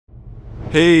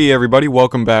Hey everybody,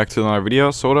 welcome back to another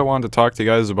video. So what I wanted to talk to you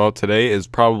guys about today is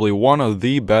probably one of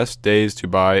the best days to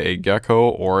buy a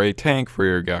gecko or a tank for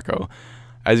your gecko.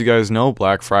 As you guys know,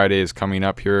 Black Friday is coming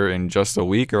up here in just a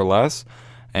week or less.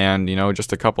 And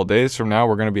just a couple days from now,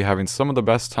 we're going to be having some of the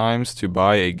best times to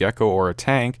buy a gecko or a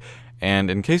tank. And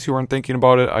in case you weren't thinking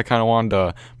about it, I kind of wanted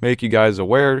to make you guys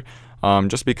aware,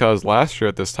 just because last year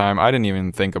at this time, I didn't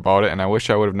even think about it, and I wish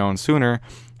I would have known sooner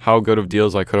how good of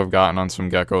deals I could have gotten on some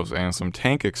geckos and some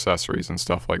tank accessories and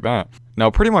stuff like that.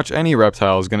 Now, pretty much any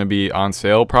reptile is going to be on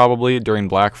sale probably during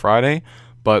Black Friday,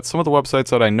 but some of the websites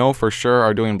that I know for sure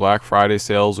are doing Black Friday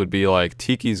sales would be like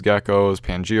Tiki's Geckos,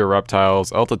 Pangea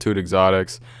Reptiles, Altitude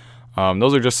Exotics.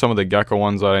 Those are just some of the gecko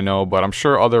ones that I know, but I'm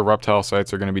sure other reptile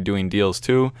sites are going to be doing deals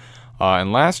too.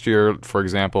 And last year, for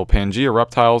example, Pangea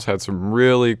Reptiles had some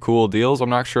really cool deals. I'm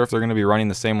not sure if they're going to be running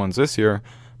the same ones this year,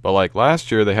 but like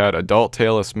last year, they had adult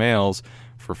tailless males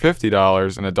for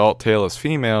 $50 and adult tailless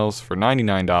females for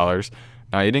 $99.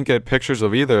 Now, you didn't get pictures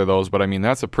of either of those, but I mean,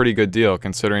 that's a pretty good deal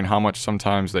considering how much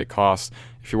sometimes they cost.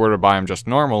 If you were to buy them just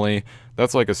normally,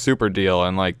 that's like a super deal.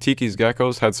 And like Tiki's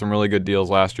Geckos had some really good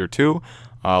deals last year too.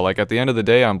 Like at the end of the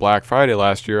day on Black Friday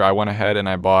last year, I went ahead and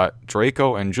I bought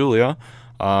Draco and Julia,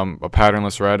 a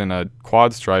patternless red and a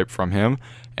quad stripe from him.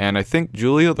 And I think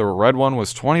Julia, the red one,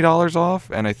 was $20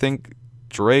 off, and I think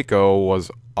Draco was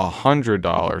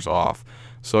 $100 off.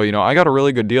 So I got a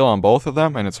really good deal on both of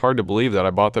them, and it's hard to believe that I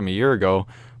bought them a year ago,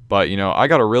 but I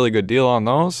got a really good deal on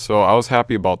those, so I was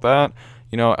happy about that.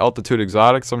 Altitude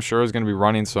Exotics, I'm sure, is going to be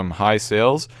running some high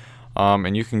sales,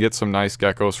 and you can get some nice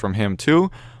geckos from him too.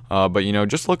 But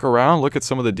just look around, look at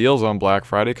some of the deals on Black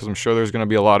Friday, because I'm sure there's going to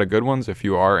be a lot of good ones if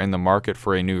you are in the market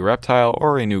for a new reptile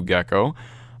or a new gecko.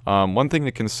 One thing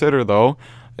to consider though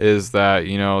is that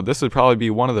this would probably be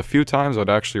one of the few times I'd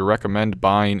actually recommend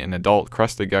buying an adult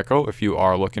crested gecko if you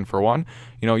are looking for one.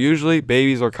 Usually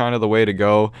babies are kind of the way to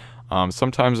go.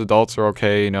 Sometimes adults are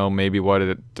okay, maybe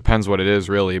it depends what it is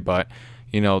really, but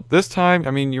this time,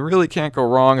 I mean, you really can't go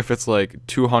wrong if it's like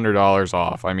 $200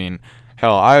 off. I mean,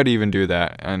 hell, I would even do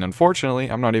that. And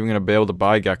unfortunately, I'm not even going to be able to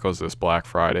buy geckos this Black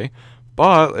Friday.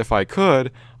 But if I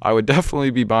could, I would definitely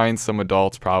be buying some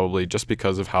adults probably just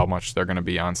because of how much they're going to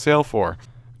be on sale for.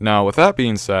 Now, with that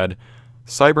being said,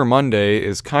 Cyber Monday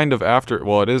is kind of after,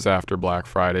 well, it is after Black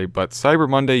Friday, but Cyber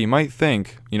Monday, you might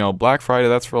think, Black Friday,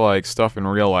 that's for like stuff in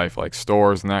real life, like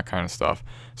stores and that kind of stuff.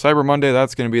 Cyber Monday,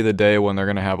 that's going to be the day when they're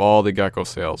going to have all the gecko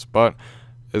sales. But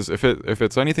if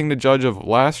it's anything to judge of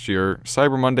last year,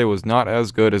 Cyber Monday was not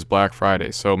as good as Black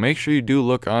Friday. So make sure you do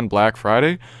look on Black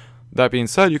Friday. That being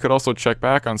said, you could also check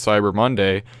back on Cyber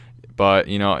Monday. But,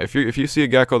 if you see a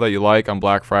gecko that you like on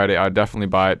Black Friday, I'd definitely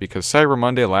buy it, because Cyber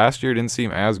Monday last year didn't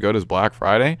seem as good as Black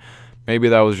Friday. Maybe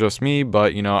that was just me,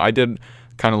 but, I did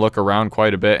kind of look around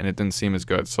quite a bit and it didn't seem as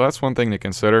good. So that's one thing to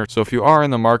consider. So if you are in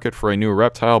the market for a new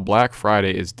reptile, Black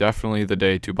Friday is definitely the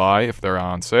day to buy if they're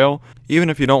on sale. Even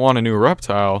if you don't want a new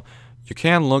reptile, you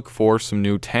can look for some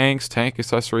new tanks, tank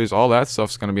accessories, all that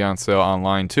stuff's going to be on sale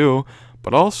online too.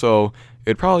 But also,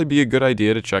 it'd probably be a good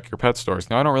idea to check your pet stores.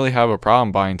 Now, I don't really have a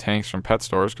problem buying tanks from pet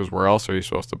stores, because where else are you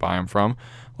supposed to buy them from?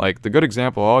 Like, the good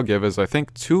example I'll give is, I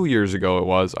think 2 years ago it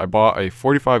was, I bought a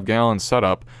 45-gallon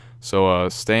setup, so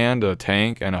a stand, a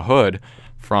tank, and a hood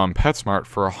from PetSmart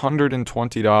for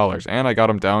 $120. And I got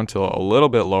them down to a little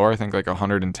bit lower, I think like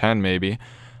 $110 maybe,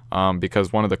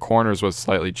 because one of the corners was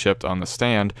slightly chipped on the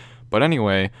stand. But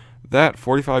anyway, that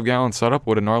 45-gallon setup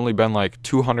would have normally been like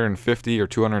 $250 or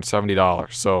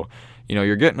 $270. So,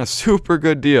 you're getting a super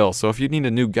good deal. So if you need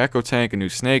a new gecko tank, a new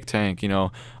snake tank,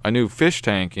 a new fish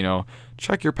tank,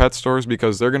 check your pet stores,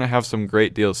 because they're going to have some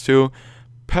great deals too.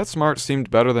 PetSmart seemed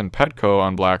better than Petco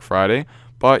on Black Friday,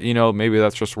 but, maybe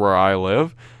that's just where I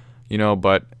live,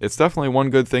 but it's definitely one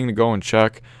good thing to go and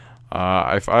check.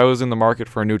 If I was in the market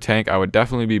for a new tank, I would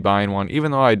definitely be buying one.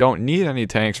 Even though I don't need any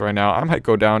tanks right now, I might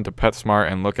go down to PetSmart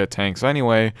and look at tanks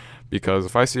anyway, because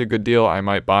if I see a good deal, I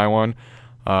might buy one.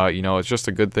 It's just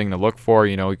a good thing to look for.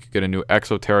 You could get a new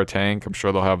Exoterra tank. I'm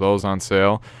sure they'll have those on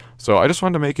sale. So I just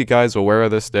wanted to make you guys aware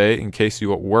of this day in case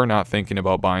you were not thinking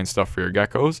about buying stuff for your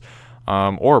geckos,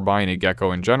 or buying a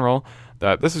gecko in general,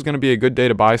 that this is going to be a good day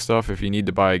to buy stuff if you need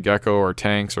to buy a gecko or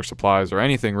tanks or supplies or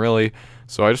anything really.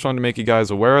 So I just wanted to make you guys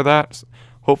aware of that.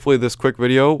 Hopefully this quick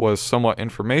video was somewhat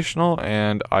informational,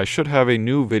 and I should have a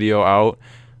new video out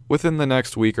within the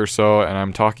next week or so, and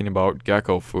I'm talking about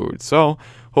gecko food. So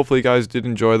hopefully you guys did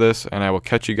enjoy this, and I will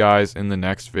catch you guys in the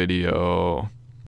next video.